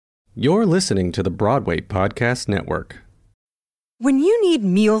You're listening to the Broadway Podcast Network. When you need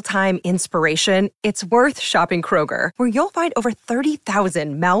mealtime inspiration, it's worth shopping Kroger, where you'll find over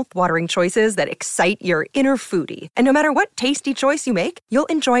 30,000 mouth-watering choices that excite your inner foodie. And no matter what tasty choice you make, you'll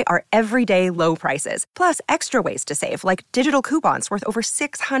enjoy our everyday low prices, plus extra ways to save, like digital coupons worth over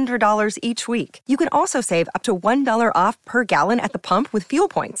 $600 each week. You can also save up to $1 off per gallon at the pump with fuel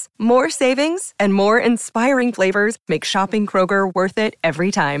points. More savings and more inspiring flavors make shopping Kroger worth it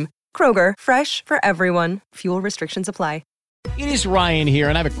every time. Kroger, fresh for everyone. Fuel restrictions apply. It is Ryan here,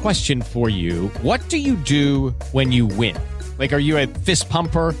 and I have a question for you. What do you do when you win? Like, are you a fist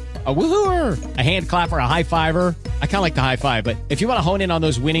pumper, a woohooer, a hand clapper, a high fiver? I kind of like the high five, but if you want to hone in on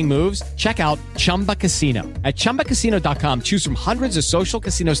those winning moves, check out Chumba Casino. At ChumbaCasino.com, choose from hundreds of social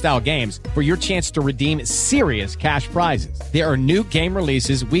casino-style games for your chance to redeem serious cash prizes. There are new game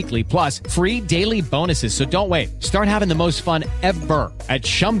releases weekly, plus free daily bonuses, so don't wait. Start having the most fun ever at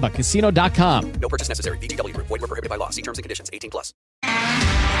ChumbaCasino.com. No purchase necessary. VGW Group. Void where prohibited by law. See terms and conditions. 18 plus.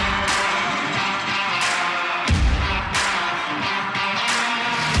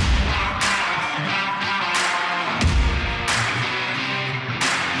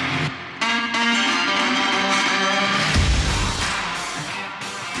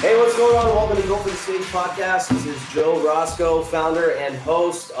 Hey, what's going on? Welcome to Built for the Stage podcast. This is Joe Roscoe, founder and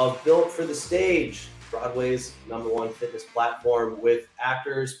host of Built for the Stage, Broadway's #1 fitness platform with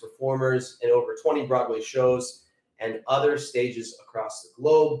actors, performers, and over 20 Broadway shows and other stages across the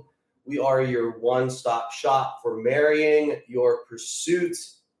globe. We are your one-stop shop for marrying your pursuit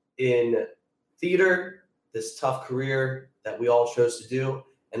in theater, this tough career that we all chose to do,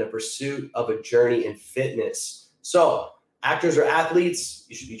 and a pursuit of a journey in fitness. So, actors or athletes,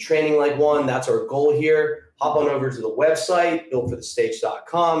 you should be training like one. That's our goal here. Hop on over to the website,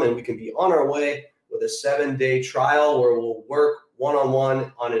 builtforthestage.com, and we can be on our way with a 7-day trial where we'll work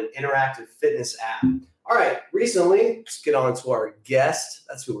one-on-one on an interactive fitness app. All right, recently, let's get on to our guest.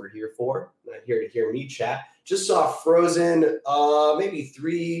 That's who we're here for. Not here to hear me chat. Just saw Frozen maybe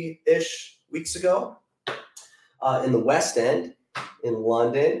 3-ish weeks ago in the West End in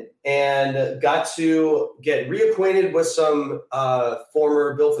London, and got to get reacquainted with some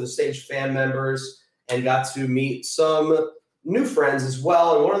former Built for the Stage fan members, and got to meet some new friends as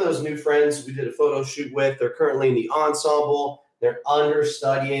well. And one of those new friends we did a photo shoot with, they're currently in the ensemble. They're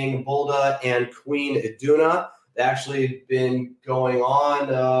understudying Bulda and Queen Iduna. They've actually been going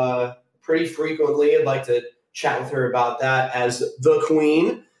on pretty frequently. I'd like to chat with her about that as the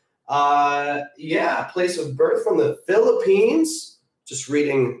Queen. Place of birth from the Philippines. Just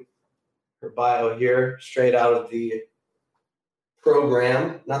reading her bio here, straight out of the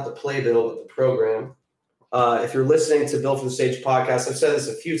program, not the playbill, but the program. If you're listening to Built for the Stage podcast, I've said this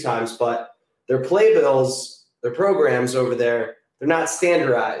a few times, but their playbills, their programs over there, they're not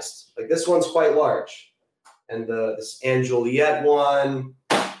standardized. Like this one's quite large. And this Anne Juliet one,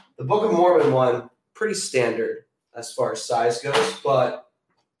 the Book of Mormon one, pretty standard as far as size goes. But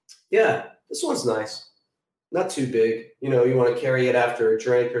yeah, this one's nice. Not too big. You know, you want to carry it after a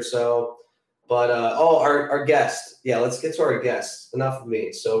drink or so. But, our guest. Yeah, let's get to our guest. Enough of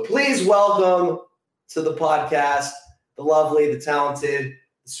me. So please welcome to the podcast, the lovely, the talented,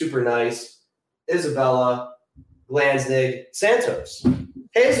 the super nice, Isabella Glansnig Santos.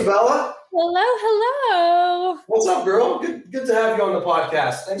 Hey, Isabella. Hello. What's up, girl? Good to have you on the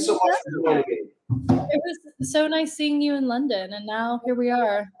podcast. Thanks so much for joining me. It was so nice seeing you in London, and now here we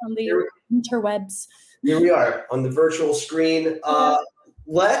are on the interwebs. Here we are on the virtual screen.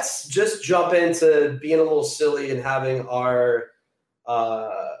 Let's just jump into being a little silly and having our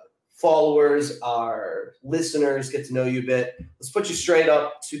followers, our listeners get to know you a bit. Let's put you straight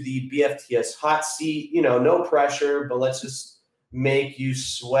up to the BFTS hot seat. You know, no pressure, but let's just make you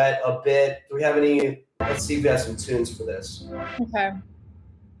sweat a bit. Do we have any? Let's see if we have some tunes for this. Okay.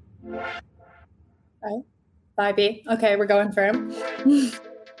 All right. 5B. Okay, we're going for him.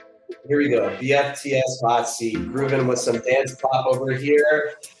 Here we go. BFTS hot seat. Grooving with some dance pop over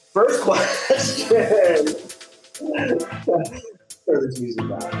here. First question. Turn this music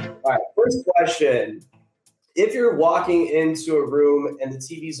down. All right. First question. If you're walking into a room and the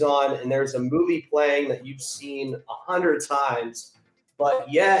TV's on and there's a movie playing that you've seen 100 times,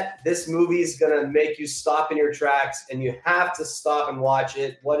 but yet this movie is going to make you stop in your tracks and you have to stop and watch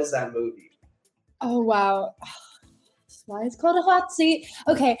it, what is that movie? Oh, wow. That's why it's called a hot seat.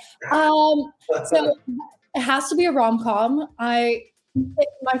 Okay. So it has to be a rom-com.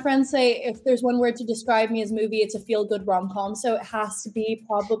 My friends say if there's one word to describe me as a movie, it's a feel-good rom-com. So it has to be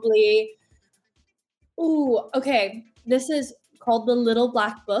probably... Ooh, okay. This is called The Little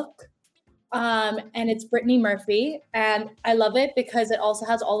Black Book. and it's Brittany Murphy, and I love it because it also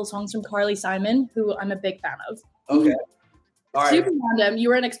has all the songs from Carly Simon, who I'm a big fan of. Okay. All right. Super random. You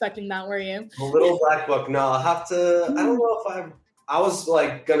weren't expecting that, were you? The Little Black Book. No, I'll have to. I don't know if I was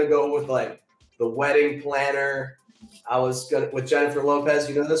like gonna go with like The Wedding Planner. I was gonna with Jennifer Lopez.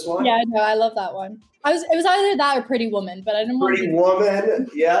 You know this one? Yeah, no, I love that one. It was either that or Pretty Woman, but I didn't want Pretty Woman.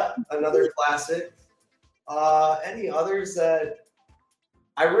 Yeah, another classic. Any others that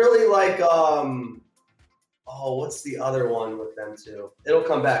I really like? What's the other one with them too? It'll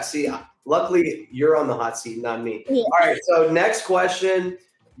come back. See, luckily you're on the hot seat, not me. Yeah. All right. So next question.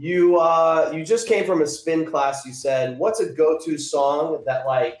 You just came from a spin class. You said, what's a go-to song that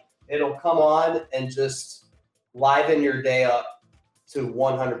like it'll come on and just liven your day up to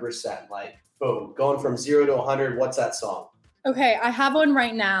 100%? Like, boom, going from 0 to 100. What's that song? Okay, I have one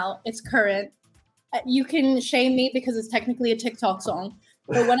right now. It's current. You can shame me because it's technically a TikTok song.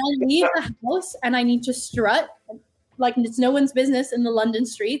 But when I leave the house and I need to strut, like it's no one's business in the London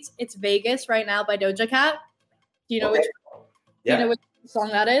streets, it's Vegas right now by Doja Cat. Do you know Okay. do you know which song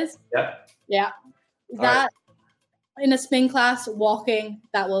that is? Yeah. Yeah. That in a spin class, walking,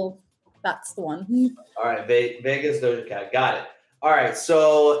 that's the one. All right, Vegas, Doja Cat. Got it. All right,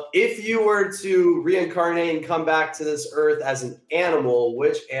 so if you were to reincarnate and come back to this earth as an animal,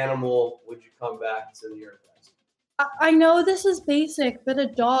 which animal would you come back to the earth as? I know this is basic, but a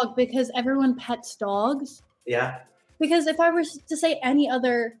dog, because everyone pets dogs. Yeah. Because if I were to say any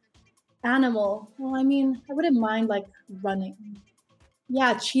other animal, well, I mean, I wouldn't mind like running.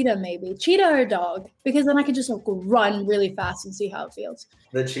 Yeah, cheetah maybe. Cheetah or dog, because then I could just like run really fast and see how it feels.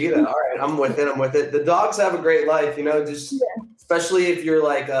 The cheetah. All right, I'm with it. The dogs have a great life, especially if you're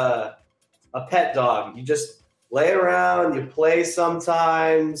like a pet dog. You just lay around, you play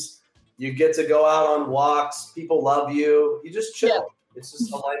sometimes, you get to go out on walks, people love you, you just chill. Yeah. It's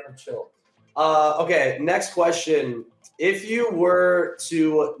just a life of chill. Okay, next question. If you were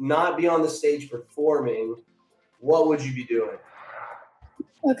to not be on the stage performing, what would you be doing?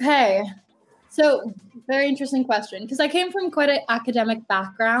 Okay, so very interesting question, because I came from quite an academic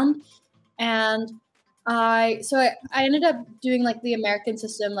background, and I ended up doing like the American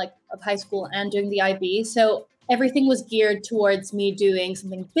system like of high school and doing the IB. So everything was geared towards me doing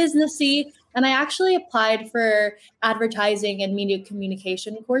something businessy, and I actually applied for advertising and media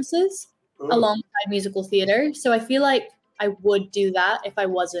communication courses alongside musical theater. So I feel like I would do that if I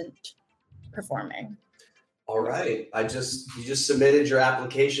wasn't performing. All right. You just submitted your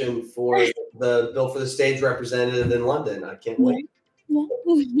application for the Built for the Stage representative in London. I can't wait. Yeah,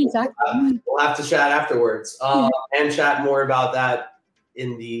 exactly. We'll have to chat afterwards and chat more about that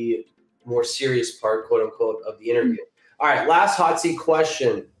in the more serious part, quote unquote, of the interview. All right. Last hot seat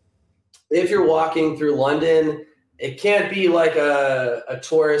question. If you're walking through London, it can't be like a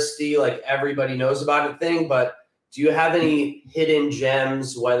touristy, like everybody knows about it thing, but do you have any hidden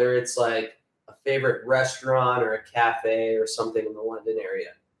gems, whether it's like a favorite restaurant or a cafe or something in the London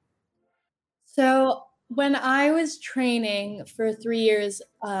area? So when I was training for 3 years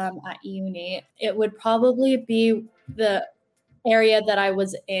at uni, it would probably be the area that I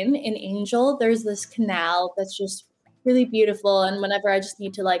was in Angel. There's this canal that's just really beautiful. And whenever I just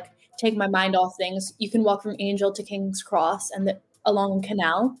need to like take my mind off things, you can walk from Angel to King's Cross and along the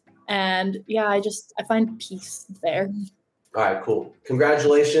canal. And yeah, I find peace there. All right, cool.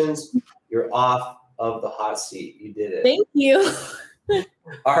 Congratulations. You're off of the hot seat. You did it. Thank you.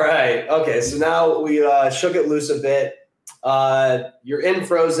 All right. Okay. So now we shook it loose a bit. You're in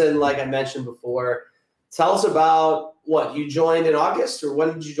Frozen, like I mentioned before. Tell us about what you joined in August, or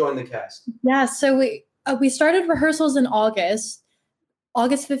when did you join the cast? Yeah. So we started rehearsals in August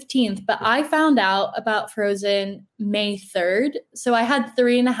 15th, but I found out about Frozen May 3rd. So I had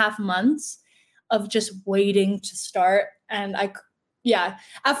 3.5 months of just waiting to start. And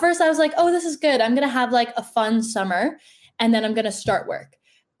at first I was like, oh, this is good. I'm going to have like a fun summer and then I'm going to start work.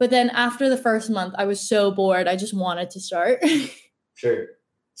 But then after the first month, I was so bored. I just wanted to start. Sure.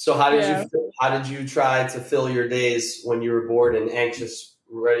 So how did you try to fill your days when you were bored and anxious,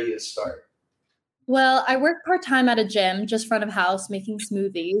 ready to start? Well, I work part-time at a gym just front of house making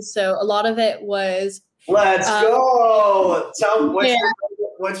smoothies. So a lot of it was... Let's go! Tell me,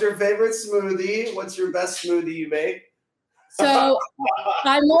 what's your favorite smoothie? What's your best smoothie you make? So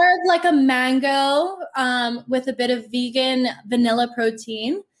I'm more of like a mango with a bit of vegan vanilla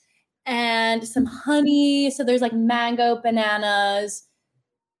protein and some honey. So there's like mango, bananas.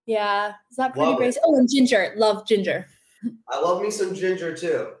 Yeah. Is that pretty basic? Oh, and ginger. Love ginger. I love me some ginger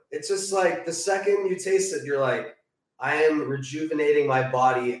too. It's just like the second you taste it, you're like, I am rejuvenating my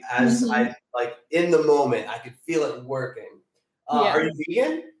body as I like in the moment. I could feel it working. Are you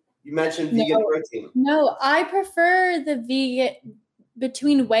vegan? You mentioned vegan protein. No, I prefer the vegan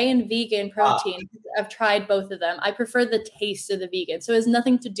between whey and vegan protein. I've tried both of them. I prefer the taste of the vegan. So it has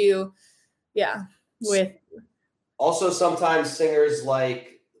nothing to do, with. Also, sometimes singers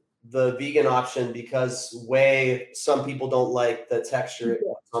like the vegan option because whey, some people don't like the texture it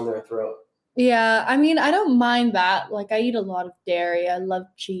puts on their throat. Yeah, I mean, I don't mind that. Like, I eat a lot of dairy. I love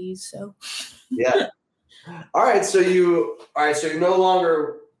cheese, so. Yeah. All right, so you no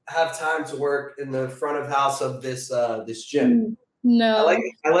longer have time to work in the front of house of this gym. No.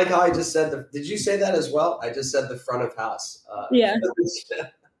 I like how I just said did you say that as well? I just said the front of house. Yeah.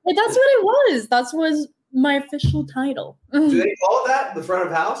 That's what it was. That was my official title. Do they call it that? The front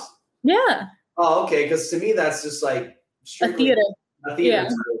of house? Yeah. Oh, okay. Because to me, that's just like a theater. Yeah.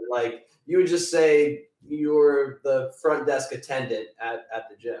 Like you would just say you're the front desk attendant at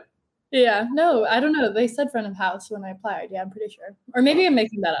the gym. Yeah. No, I don't know. They said front of house when I applied. Yeah, I'm pretty sure. Or maybe I'm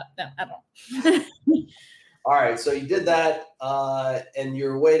making that up. No, I don't know. All right. So you did that and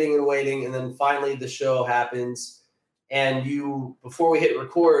you're waiting, and then finally the show happens. And you, before we hit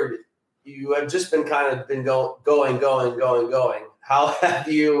record, you have just been going. How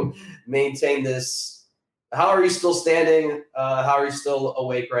have you maintained this? How are you still standing? How are you still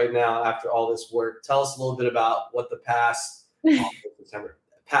awake right now after all this work? Tell us a little bit about what the past 3-4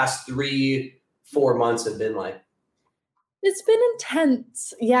 months have been like. It's been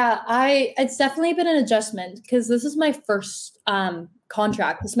intense. Yeah, it's definitely been an adjustment because this is my first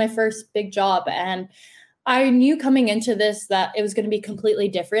contract. This is my first big job. And I knew coming into this that it was going to be completely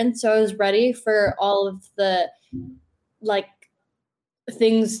different. So I was ready for all of the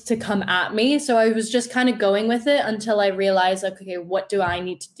things to come at me. So I was just kind of going with it until I realized, okay, what do I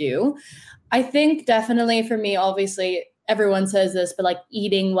need to do? I think definitely for me, obviously everyone says this, but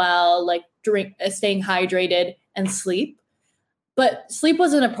eating well, staying hydrated and sleep. But sleep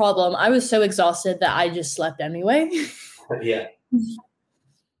wasn't a problem. I was so exhausted that I just slept anyway. Yeah.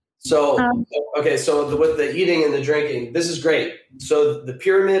 So, okay. So with the eating and the drinking, this is great. So the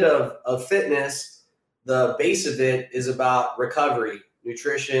pyramid of fitness, the base of it is about recovery,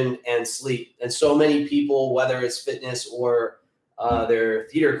 nutrition, and sleep. And so many people, whether it's fitness or their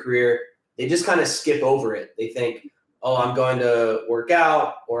theater career, they just kind of skip over it. They think, oh, I'm going to work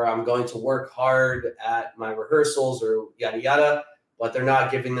out or I'm going to work hard at my rehearsals or yada, yada, but they're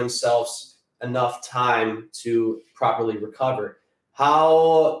not giving themselves enough time to properly recover.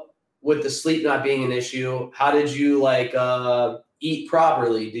 How, with the sleep not being an issue, how did you eat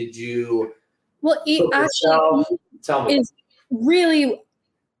properly? Did you? Well, eat actually Tell me. Is really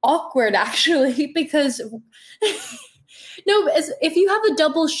awkward actually because if you have a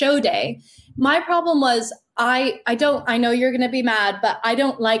double show day, my problem was I know you're going to be mad, but I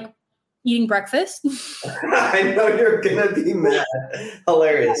don't like eating breakfast. I know you're going to be mad.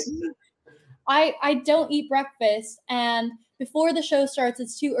 Hilarious. I don't eat breakfast, and before the show starts,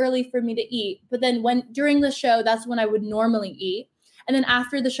 it's too early for me to eat. But then during the show, that's when I would normally eat. And then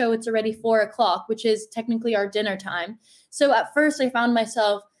after the show, it's already 4:00, which is technically our dinner time. So at first I found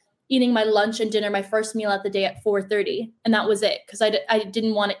myself eating my lunch and dinner, my first meal at the day at 4:30. And that was it because I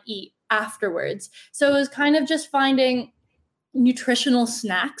didn't want to eat afterwards. So it was kind of just finding nutritional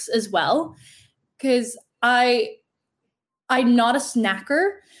snacks as well, because I'm not a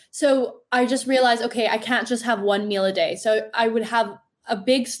snacker. So I just realized, okay, I can't just have one meal a day. So I would have a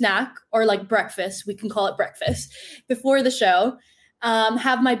big snack or breakfast, we can call it breakfast, before the show,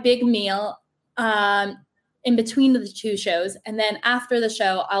 have my big meal in between the two shows. And then after the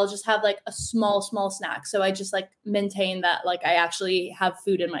show, I'll just have a small snack. So I just maintain that I actually have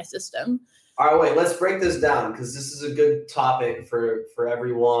food in my system. All right, wait, let's break this down because this is a good topic for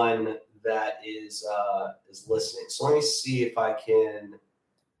everyone that is listening. So let me see if I can.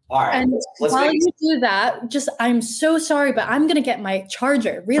 All right. And while you do that, I'm so sorry, but I'm going to get my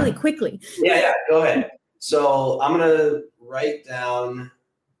charger really quickly. Yeah, go ahead. So I'm going to write down,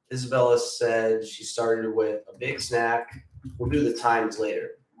 Isabella said she started with a big snack. We'll do the times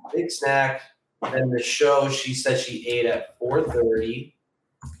later. Big snack. Then the show, she said she ate at 4:30.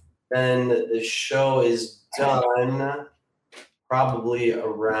 Then the show is done probably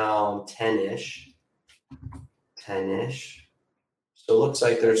around 10-ish. So it looks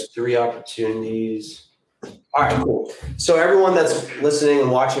like there's 3 opportunities. All right, cool. So everyone that's listening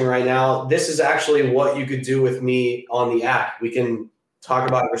and watching right now, this is actually what you could do with me on the app. We can talk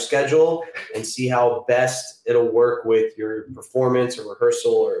about your schedule and see how best it'll work with your performance or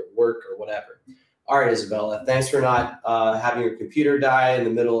rehearsal or work or whatever. All right, Isabella, thanks for not having your computer die in the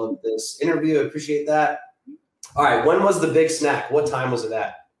middle of this interview. I appreciate that. All right, when was the big snack? What time was it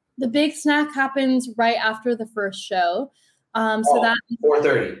at? The big snack happens right after the first show. So that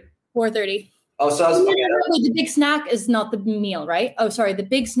 4:30. 4:30. Oh, so I was okay. Wait, the big snack is not the meal, right? Oh, sorry. The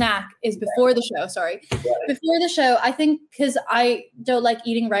big snack is before the show. Sorry. Before the show, I think because I don't like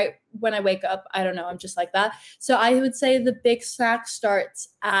eating right when I wake up. I don't know. I'm just like that. So I would say the big snack starts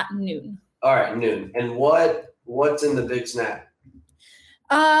at noon. All right, noon. And what's in the big snack?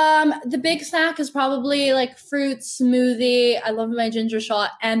 The big snack is probably like fruit smoothie. I love my ginger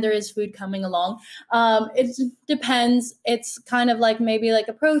shot, and there is food coming along. It depends. It's kind of like maybe like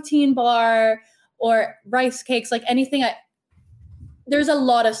a protein bar or rice cakes, like anything. There's a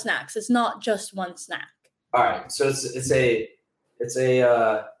lot of snacks. It's not just one snack. All right, so it's a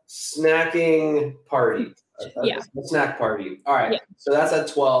snacking party. Yeah, a snack party. All right, yeah. So that's at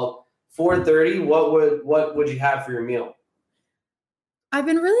 12. 4:30. What would you have for your meal? I've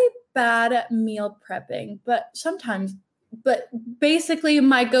been really bad at meal prepping, but basically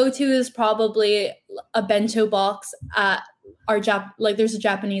my go-to is probably a bento box at our there's a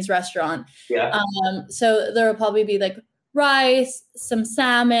Japanese restaurant. Yeah. So there will probably be like rice, some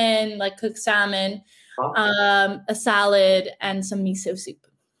salmon, like cooked salmon, a salad, and some miso soup.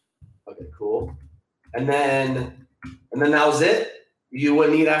 Okay, cool. And then that was it? You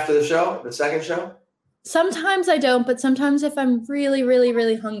wouldn't eat after the show, the second show? Sometimes I don't, but sometimes if I'm really, really,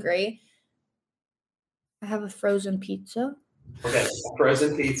 really hungry, I have a frozen pizza. Okay,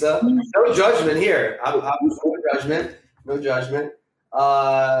 frozen pizza. No judgment here. No judgment.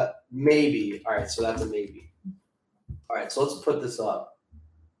 Maybe. All right, so that's a maybe. All right, so let's put this up.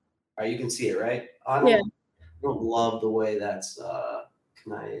 All right, you can see it, right? I don't love the way that's.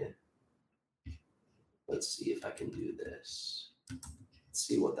 Let's see if I can do this. Let's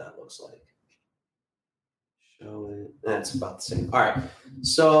see what that looks like. Show it. That's about the same. All right.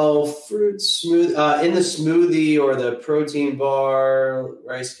 So fruit smooth in the smoothie or the protein bar,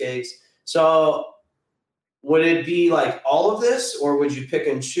 rice cakes. So would it be like all of this, or would you pick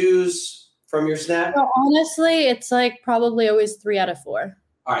and choose from your snack? So honestly, it's like probably always 3 out of 4.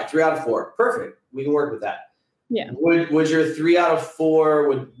 All right, 3 out of 4. Perfect. We can work with that. Yeah. Would your 3 out of 4,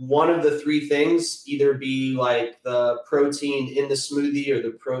 would one of the 3 things either be like the protein in the smoothie or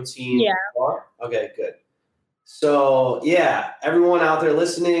the protein bar? Okay, good. So yeah, everyone out there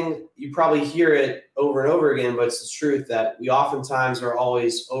listening, you probably hear it over and over again, but it's the truth that we oftentimes are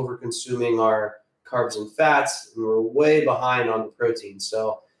always over consuming our carbs and fats, and we're way behind on the protein.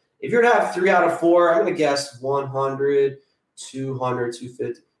 So if you're to have 3 out of 4, I'm going to guess 100, 200,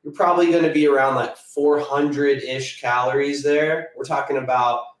 250. You're probably going to be around like 400-ish calories there. We're talking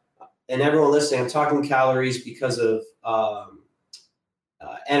about, and everyone listening, I'm talking calories because of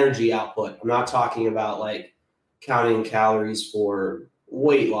energy output. I'm not talking about like counting calories for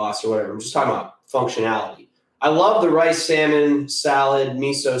weight loss or whatever. I'm just talking about functionality. I love the rice, salmon, salad,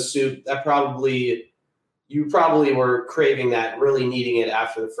 miso soup. You probably were craving that, really needing it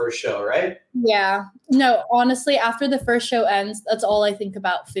after the first show, right? Yeah. No, honestly, after the first show ends, that's all I think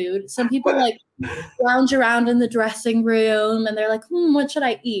about food. Some people like lounge around in the dressing room and they're like, what should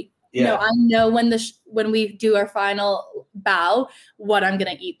I eat? Yeah. No, I know when we do our final bow, what I'm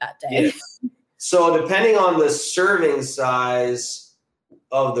going to eat that day. Yeah. So depending on the serving size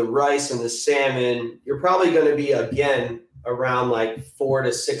of the rice and the salmon, you're probably going to be, again, around like 400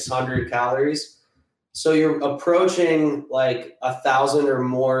 to 600 calories. So you're approaching like 1,000 or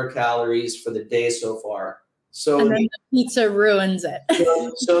more calories for the day so far. So and then the pizza ruins it.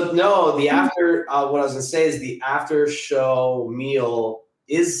 so no, the after, what I was going to say is the after show meal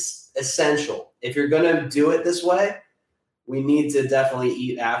is essential. If you're going to do it this way, we need to definitely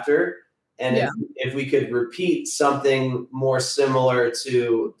eat after. And if we could repeat something more similar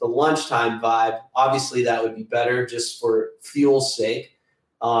to the lunchtime vibe, obviously that would be better just for fuel's sake.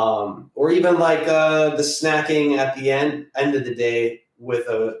 Or even like the snacking at the end of the day with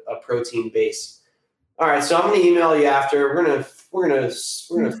a protein base. All right, so I'm going to email you after. We're gonna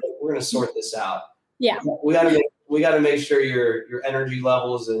sort this out. Yeah, we got to make sure your energy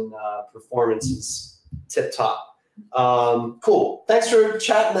levels and performance is tip top. Cool. Thanks for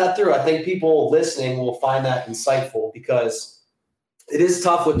chatting that through. I think people listening will find that insightful because it is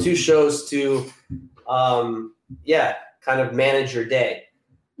tough with 2 shows to, kind of manage your day.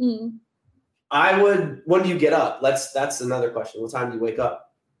 Mm. When do you get up? That's another question. What time do you wake up?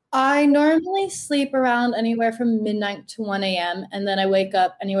 I normally sleep around anywhere from midnight to 1 a.m. and then I wake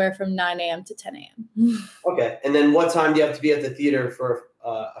up anywhere from 9 a.m. to 10 a.m. Okay. And then what time do you have to be at the theater for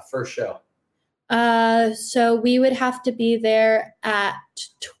a first show? So we would have to be there I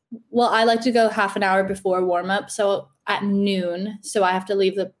like to go half an hour before warm up. So at noon. So I have to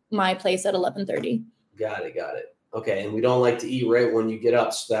leave my place at 11:30. Got it. Okay. And we don't like to eat right when you get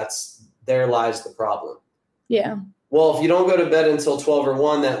up. So there lies the problem. Yeah. Well, if you don't go to bed until 12 or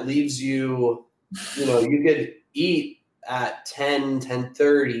 1, that leaves you, you could eat at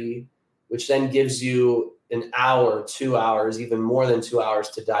 10:30, which then gives you an hour, 2 hours, even more than 2 hours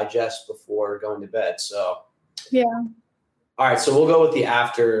to digest before going to bed. So, yeah. All right. So we'll go with the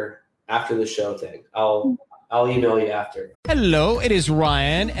after the show thing. I'll email you after. Hello, it is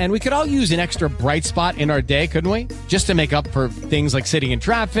Ryan, and we could all use an extra bright spot in our day, couldn't we? Just to make up for things like sitting in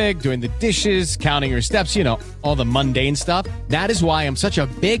traffic, doing the dishes, counting your steps, all the mundane stuff. That is why I'm such a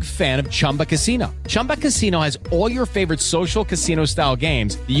big fan of Chumba Casino. Chumba Casino has all your favorite social casino-style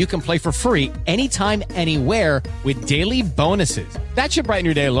games that you can play for free anytime, anywhere with daily bonuses. That should brighten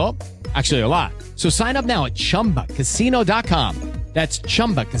your day a little. Actually, a lot. So sign up now at ChumbaCasino.com. That's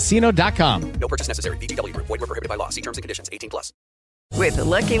ChumbaCasino.com. No purchase necessary. VGW Group. Void where prohibited by law. See terms and conditions. 18+. With the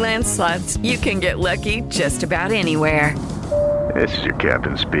Lucky Land Slots, you can get lucky just about anywhere. This is your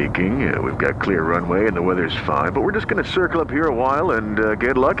captain speaking. We've got clear runway and the weather's fine, but we're just going to circle up here a while and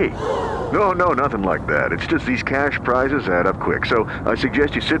get lucky. No, nothing like that. It's just these cash prizes add up quick. So I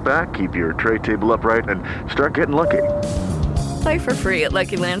suggest you sit back, keep your tray table upright, and start getting lucky. Play for free at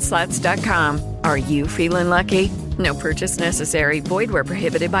LuckyLandSlots.com. Are you feeling lucky? No purchase necessary. Void where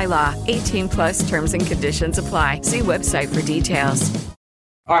prohibited by law. 18+ terms and conditions apply. See website for details.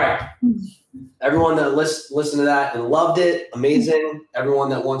 All right. Everyone that listened to that and loved it, amazing. Everyone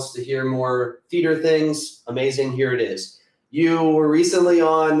that wants to hear more theater things, amazing. Here it is. You were recently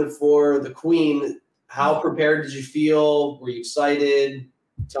on for The Queen. How prepared did you feel? Were you excited?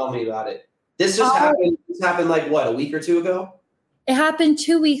 Tell me about it. This just happened. This happened like what, a week or two ago? It happened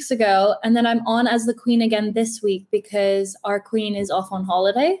 2 weeks ago, and then I'm on as the Queen again this week because our Queen is off on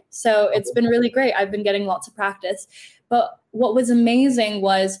holiday. So it's been really great. I've been getting lots of practice. But what was amazing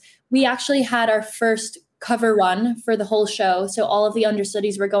was we actually had our first cover run for the whole show. So all of the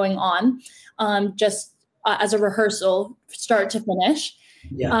understudies were going on as a rehearsal, start to finish.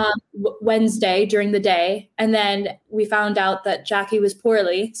 Yeah. Wednesday during the day. And then we found out that Jackie was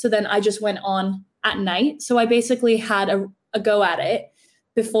poorly. So then I just went on at night. So I basically had a go at it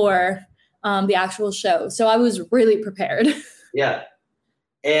before the actual show. So I was really prepared. Yeah.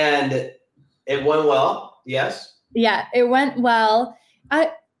 And it went well. Yes. Yeah, it went well.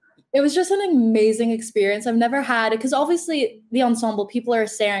 It was just an amazing experience. I've never had it because obviously the ensemble, people are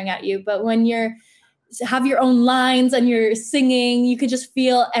staring at you, but when you have your own lines and you're singing, you could just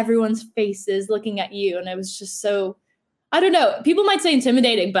feel everyone's faces looking at you. And it was just so, I don't know, people might say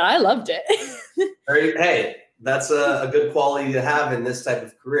intimidating, but I loved it. Hey, that's a good quality to have in this type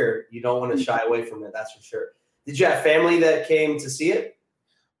of career. You don't want to shy away from it. That's for sure. Did you have family that came to see it?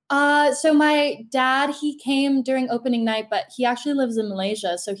 So my dad, he came during opening night, but he actually lives in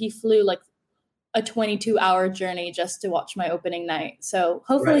Malaysia. So he flew like a 22-hour journey just to watch my opening night. So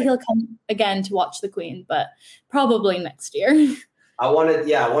hopefully he'll come again to watch The Queen, but probably next year. I wanted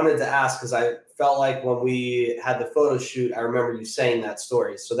to ask because I felt like when we had the photo shoot, I remember you saying that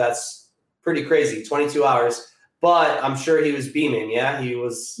story. So that's pretty crazy, 22 hours. But I'm sure he was beaming. Yeah, he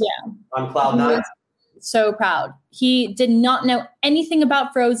was on cloud nine. So proud. He did not know anything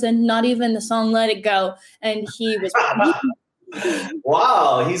about Frozen, not even the song Let It Go. And he was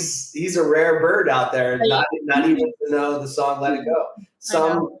wow, he's a rare bird out there, not even to know the song Let It Go.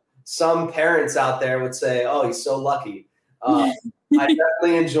 Some parents out there would say, oh, he's so lucky. I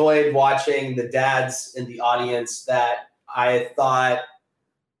definitely enjoyed watching the dads in the audience that I thought,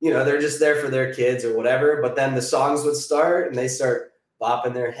 they're just there for their kids or whatever. But then the songs would start and they start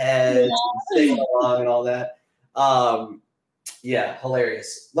bopping their heads, and singing along and all that.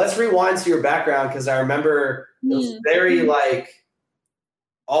 Hilarious. Let's rewind to your background because I remember it was very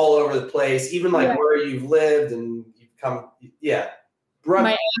all over the place, even where you've lived and you've come. Yeah.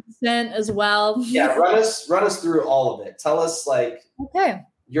 My accent as well. Yeah. Run us through all of it. Tell us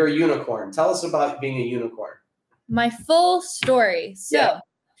you're a unicorn. Tell us about being a unicorn. My full story. So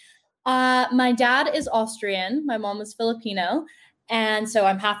my dad is Austrian. My mom is Filipino. And so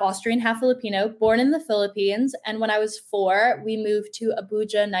I'm half Austrian, half Filipino, born in the Philippines. And when I was 4, we moved to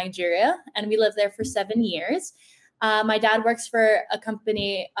Abuja, Nigeria, and we lived there for 7 years. My dad works for a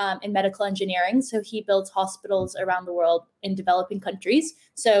company in medical engineering. So he builds hospitals around the world in developing countries.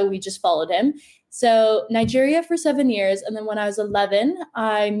 So we just followed him. So Nigeria for 7 years. And then when I was 11,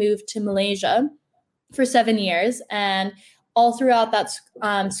 I moved to Malaysia for 7 years. And all throughout that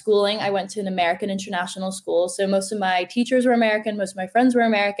schooling, I went to an American international school. So most of my teachers were American. Most of my friends were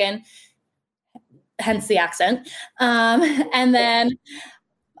American, hence the accent. And then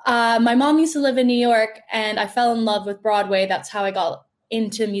my mom used to live in New York, and I fell in love with Broadway. That's how I got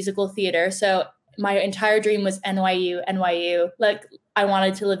into musical theater. So my entire dream was NYU. I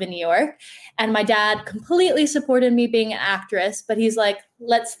wanted to live in New York. And my dad completely supported me being an actress, but he's like,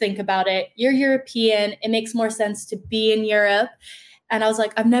 let's think about it. You're European. It makes more sense to be in Europe. And I was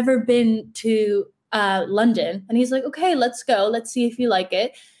like, I've never been to London. And he's like, okay, let's go. Let's see if you like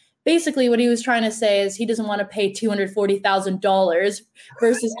it. Basically, what he was trying to say is he doesn't want to pay $240,000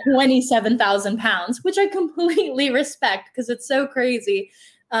 versus 27,000 pounds, which I completely respect because it's so crazy,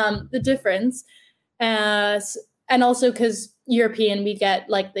 the difference. And also because European, we get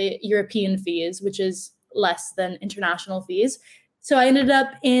like the European fees, which is less than international fees. So I ended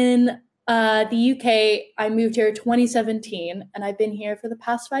up in the UK. I moved here 2017, and I've been here for the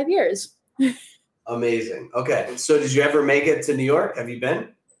past 5 years. Amazing. Okay. So did you ever make it to New York? Have you been?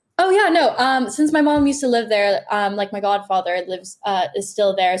 Oh yeah, no. Since my mom used to live there, like my godfather is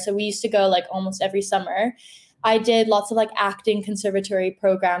still there. So we used to go like almost every summer. I did lots of like acting conservatory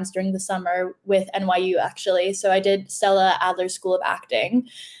programs during the summer with NYU actually. So I did Stella Adler School of Acting.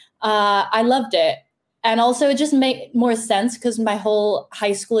 I loved it. And also it just made more sense because my whole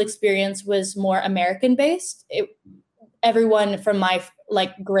high school experience was more American based. Everyone from my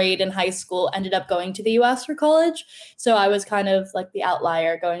like grade in high school ended up going to the US for college. So I was kind of like the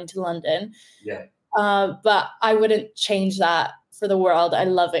outlier going to London. Yeah. But I wouldn't change that for the world. I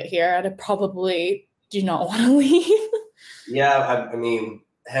love it here. And I probably do not want to leave. Yeah. I mean,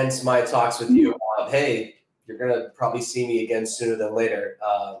 hence my talks with you. Hey, you're going to probably see me again sooner than later.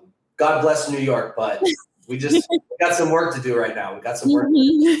 God bless New York, but we got some work to do right now. We got some work.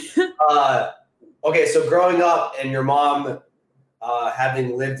 Okay. So growing up and your mom,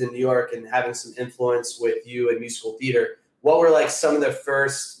 having lived in New York and having some influence with you in musical theater, what were like some of the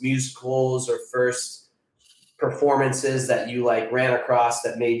first musicals or first performances that you like ran across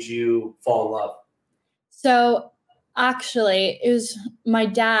that made you fall in love? So actually it was my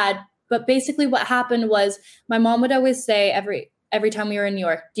dad, but basically what happened was my mom would always say every time we were in New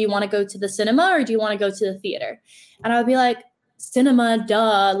York, do you want to go to the cinema or do you want to go to the theater? And I would be like, cinema,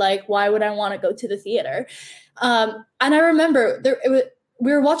 duh. Like, why would I want to go to the theater? And I remember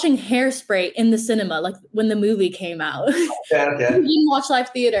we were watching Hairspray in the cinema, like when the movie came out. Okay. We didn't watch live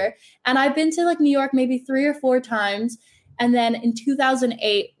theater. And I've been to like New York maybe 3 or 4 times. And then in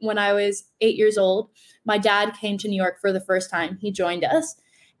 2008, when I was 8 years old, my dad came to New York for the first time. He joined us.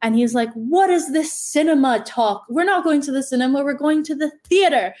 And he's like, what is this cinema talk? We're not going to the cinema. We're going to the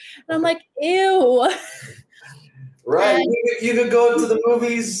theater. And I'm like, ew. Right. And you could go to the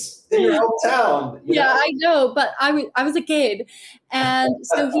movies in your hometown. Yeah, know? I know. But I was a kid. And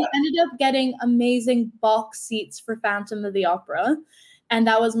so he ended up getting amazing box seats for Phantom of the Opera. And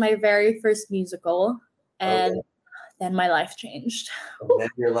that was my very first musical. And then my life changed. And then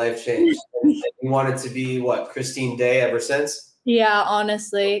your life changed. And you wanted to be what, Christine Day ever since? Yeah,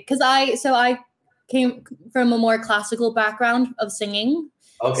 honestly, because I came from a more classical background of singing.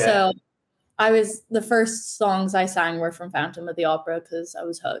 Okay. So the first songs I sang were from Phantom of the Opera because I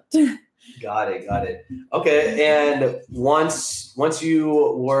was hooked. Got it. Okay, and once you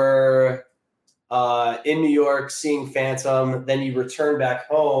were in New York seeing Phantom, then you returned back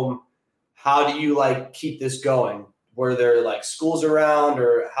home. How do you like keep this going? Were there like schools around,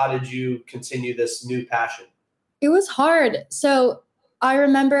 or how did you continue this new passion? It was hard. So I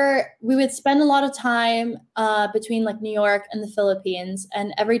remember we would spend a lot of time between like New York and the Philippines.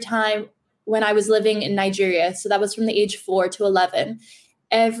 And every time when I was living in Nigeria, so that was from the age 4 to 11,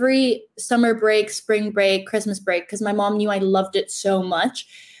 every summer break, spring break, Christmas break, because my mom knew I loved it so much,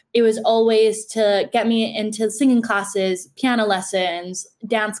 it was always to get me into singing classes, piano lessons,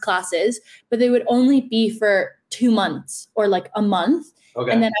 dance classes, but they would only be for 2 months or like a month.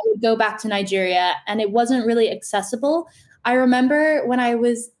 Okay. And then I would go back to Nigeria, and it wasn't really accessible. I remember when I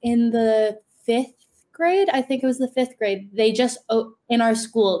was in the 5th grade, I think it was the 5th grade, they just, in our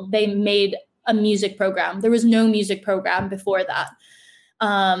school, they made a music program. There was no music program before that,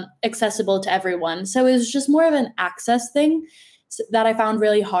 accessible to everyone. So it was just more of an access thing that I found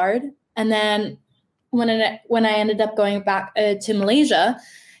really hard. And then when I ended up going back to Malaysia,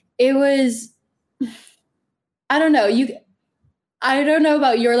 it was, I don't know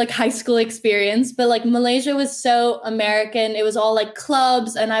about your like high school experience, but like Malaysia was so American. It was all like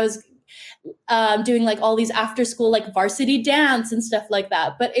clubs, and I was doing like all these after school like varsity dance and stuff like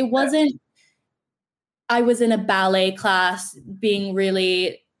that. But it wasn't, I was in a ballet class being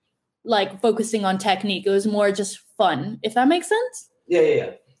really like focusing on technique. It was more just fun, if that makes sense.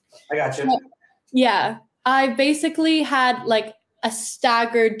 Yeah. I got you. Yeah. I basically had like a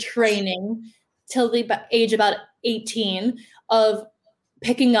staggered training till the age about 18 of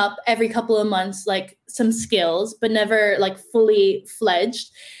picking up every couple of months, like some skills, but never like fully fledged.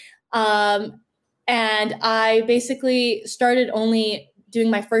 And And I basically started only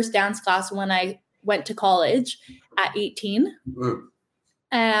doing my first dance class when I went to college at 18.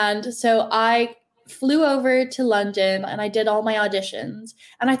 And so I flew over to London and I did all my auditions.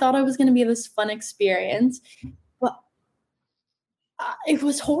 And I thought it was going to be this fun experience. But it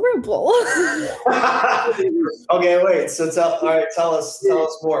was horrible. Okay, wait. So tell us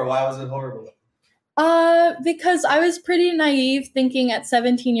more. Why was it horrible? Because I was pretty naive, thinking at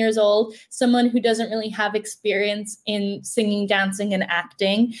 17 years old, someone who doesn't really have experience in singing, dancing, and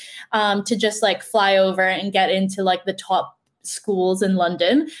acting, to just like fly over and get into like the top schools in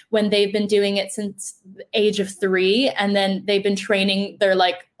London when they've been doing it since the age of 3, and then they've been training their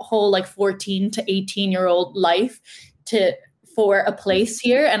like whole like 14 to 18-year-old life for a place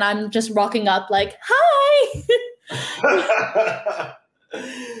here, and I'm just rocking up like, hi.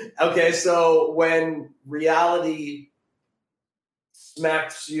 Okay, so when reality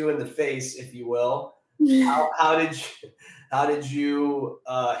smacks you in the face, if you will, how did you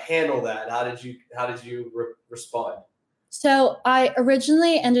handle that? How did you respond? So I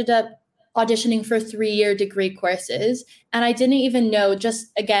originally ended up auditioning for 3-year degree courses, and I didn't even know.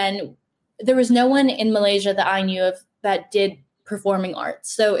 Just again, there was no one in Malaysia that I knew of that did performing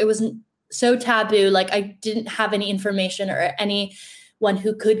arts, so it was so taboo. Like I didn't have any information or anyone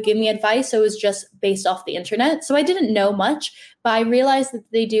who could give me advice. So it was just based off the internet. So I didn't know much, but I realized that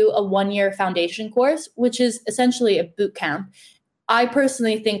they do a 1-year foundation course, which is essentially a boot camp. I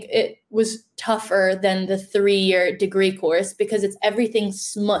personally think it was tougher than the 3-year degree course because it's everything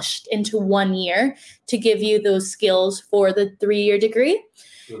smushed into 1 year to give you those skills for the 3-year degree.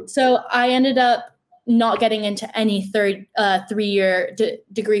 Sure. So I ended up not getting into any 3-year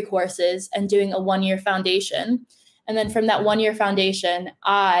degree courses and doing a 1-year foundation. And then from that 1-year foundation,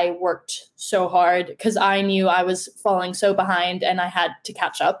 I worked so hard because I knew I was falling so behind and I had to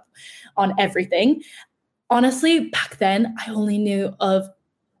catch up on everything. Honestly, back then, I only knew of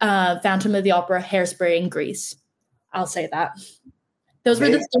Phantom of the Opera, Hairspray, and Grease. I'll say that. Those were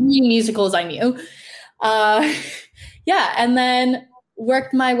the 3 musicals I knew. And then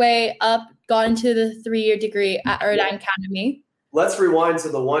worked my way up, got into the 3-year degree at Erlang Academy. Let's rewind to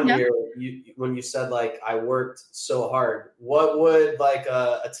the 1 year when you said, like, I worked so hard. What would, like,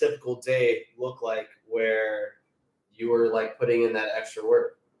 a typical day look like where you were, like, putting in that extra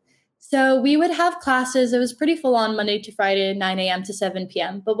work? So we would have classes. It was pretty full on Monday to Friday, 9 a.m. to 7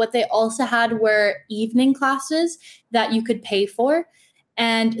 p.m. But what they also had were evening classes that you could pay for.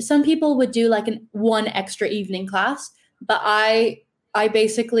 And some people would do like one extra evening class. But I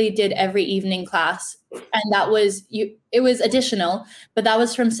basically did every evening class. And that was it was additional, but that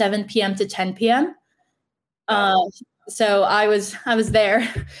was from 7 p.m. to 10 p.m. So I was there.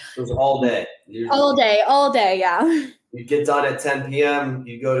 It was all day. All day, yeah. You get done at 10 p.m.,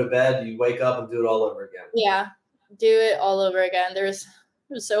 you go to bed, you wake up and do it all over again. Yeah, do it all over again. It was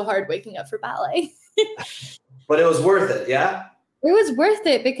so hard waking up for ballet. But it was worth it, yeah? It was worth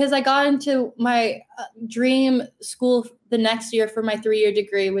it because I got into my dream school the next year for my 3-year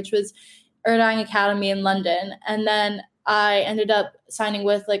degree, which was Erlang Academy in London. And then I ended up signing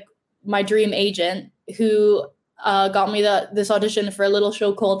with like my dream agent who got me this audition for a little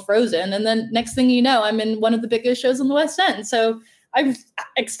show called Frozen. And then next thing you know, I'm in one of the biggest shows in the West End. So I'm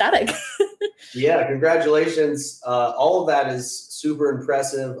ecstatic. Yeah, congratulations. All of that is super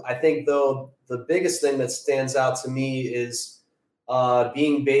impressive. I think, though, the biggest thing that stands out to me is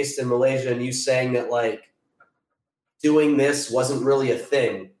being based in Malaysia and you saying that, like, doing this wasn't really a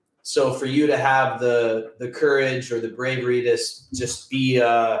thing. So for you to have the courage or the bravery to just be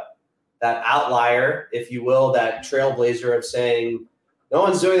that outlier, if you will, that trailblazer of saying, no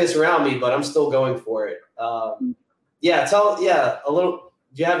one's doing this around me, but I'm still going for it. A little,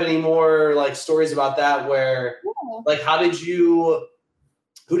 do you have any more like stories about that where like, who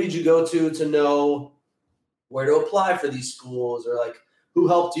did you go to know where to apply for these schools, or like who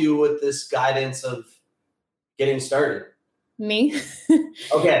helped you with this guidance of getting started? Me.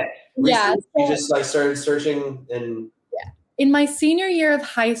 Okay. Yeah. You just like started searching and. In my senior year of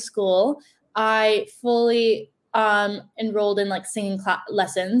high school, I fully enrolled in like singing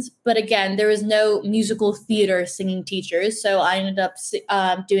lessons. But again, there was no musical theater singing teachers. So I ended up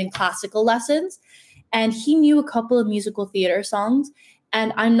doing classical lessons. And he knew a couple of musical theater songs.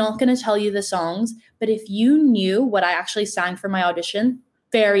 And I'm not going to tell you the songs, but if you knew what I actually sang for my audition,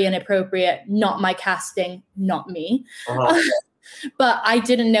 very inappropriate, not my casting, not me. Uh-huh. But I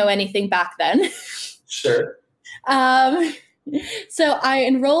didn't know anything back then. Sure. So I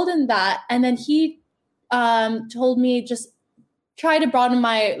enrolled in that, and then he told me just try to broaden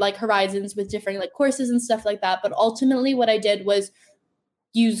my like horizons with different like courses and stuff like that. But ultimately what I did was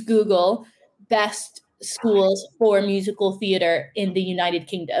use Google, best schools for musical theater in the United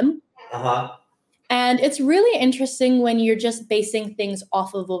Kingdom. Uh-huh. And it's really interesting when you're just basing things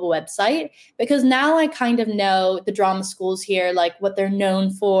off of a website, because now I kind of know the drama schools here, like what they're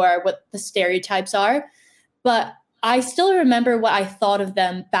known for, what the stereotypes are. But I still remember what I thought of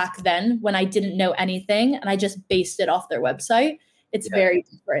them back then when I didn't know anything and I just based it off their website. It's very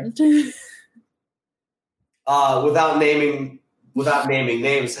different. Without naming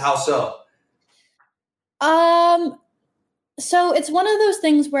names, how so? So it's one of those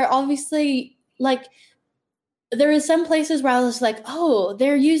things where obviously, like, there is some places where I was like, oh,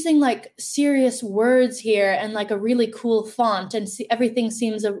 they're using like serious words here and like a really cool font, and everything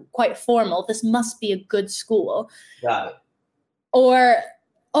seems quite formal. This must be a good school. Got it. Or,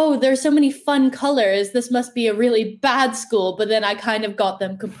 oh, there's so many fun colors. This must be a really bad school. But then I kind of got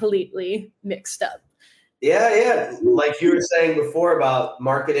them completely mixed up. Yeah. Like you were saying before about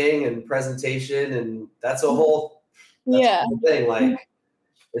marketing and presentation, and that's a whole thing. Like,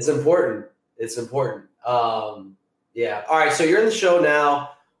 it's important. It's important. Yeah. All right. So you're in the show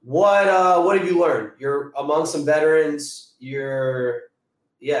now. What have you learned? You're among some veterans. You're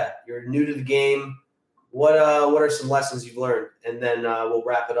new to the game. What are some lessons you've learned? And then we'll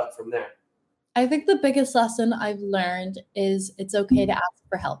wrap it up from there. I think the biggest lesson I've learned is it's okay to ask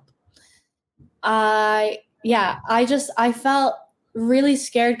for help. I felt really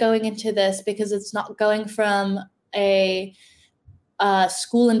scared going into this because it's not going from a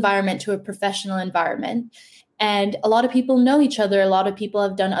school environment to a professional environment. And a lot of people know each other. A lot of people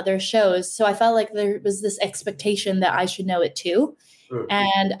have done other shows. So I felt like there was this expectation that I should know it too. Mm-hmm.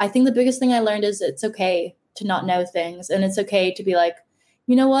 And I think the biggest thing I learned is it's okay to not know things. And it's okay to be like,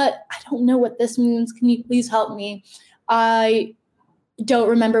 you know what? I don't know what this means. Can you please help me? I don't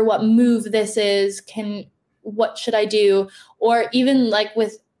remember what move this is. What should I do? Or even like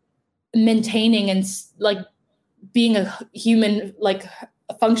with maintaining and like being a human, like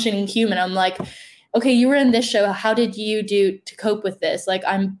a functioning human, I'm like, okay, you were in this show. How did you do to cope with this? Like,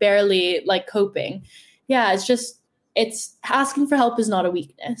 I'm barely like coping. Yeah, it's asking for help is not a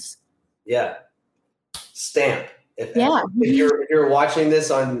weakness. Yeah. Stamp. If you're watching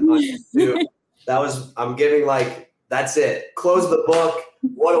this on YouTube, I'm giving like, that's it. Close the book.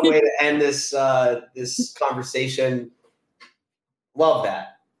 What a way to end this conversation. Love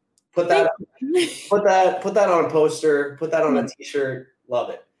that. Put that on a poster. Put that on a t-shirt. Love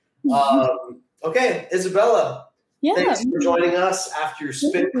it. Okay, Isabella. Yeah. Thanks for joining us after your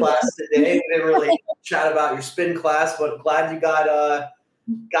spin class today. We didn't really chat about your spin class, but glad you got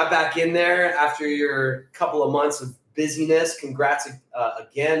back in there after your couple of months of busyness. Congrats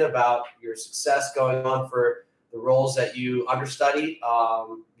again about your success going on for the roles that you understudied.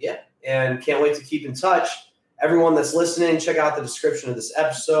 And can't wait to keep in touch. Everyone that's listening, check out the description of this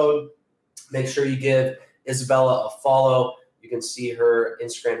episode. Make sure you give Isabella a follow. You can see her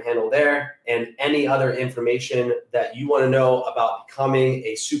Instagram handle there, and any other information that you want to know about becoming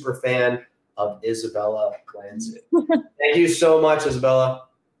a super fan of Isabella Glanzig. Thank you so much, Isabella.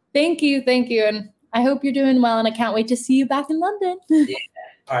 Thank you. And I hope you're doing well, and I can't wait to see you back in London. Yeah.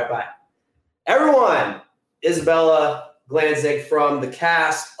 All right, bye. Everyone, Isabella Glanzig from the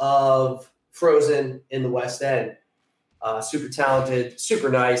cast of Frozen in the West End. Super talented, super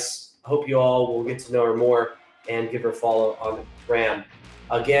nice. I hope you all will get to know her more and give her a follow on the gram.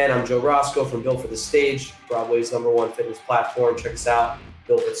 Again, I'm Joe Roscoe from Built for the Stage, Broadway's #1 fitness platform. Check us out,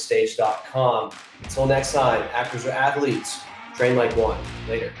 builtforstage.com. Until next time, actors or athletes, train like one.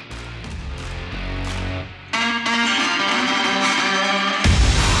 Later.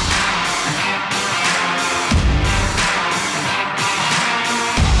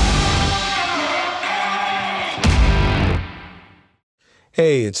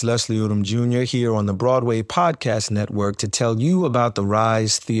 Hey, it's Leslie Odom Jr. here on the Broadway Podcast Network to tell you about the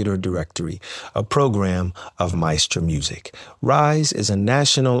Rise Theater Directory, a program of Maestro Music. Rise is a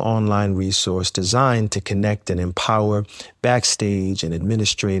national online resource designed to connect and empower backstage and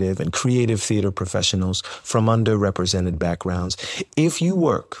administrative and creative theater professionals from underrepresented backgrounds. If you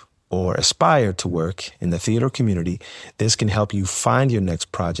work or aspire to work in the theater community, this can help you find your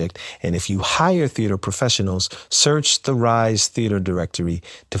next project. And if you hire theater professionals, search the Rise Theater Directory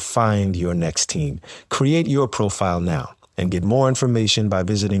to find your next team. Create your profile now and get more information by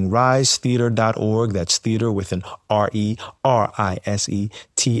visiting risetheater.org. That's theater with an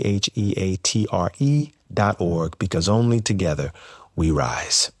RERISETHEATRE.org, because only together we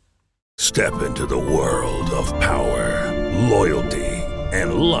rise. Step into the world of power, loyalty,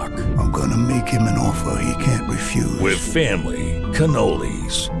 and luck. I'm gonna make him an offer he can't refuse. With family,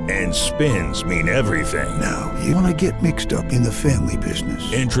 cannolis, and spins mean everything. Now, you wanna get mixed up in the family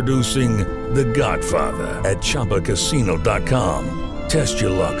business. Introducing The Godfather at ChumbaCasino.com. Test your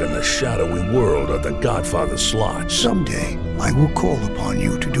luck in the shadowy world of The Godfather slot. Someday, I will call upon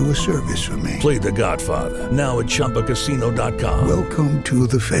you to do a service for me. Play The Godfather now at ChumbaCasino.com. Welcome to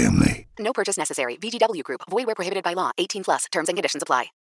the family. No purchase necessary. VGW Group. Void where prohibited by law. 18+. Terms and conditions apply.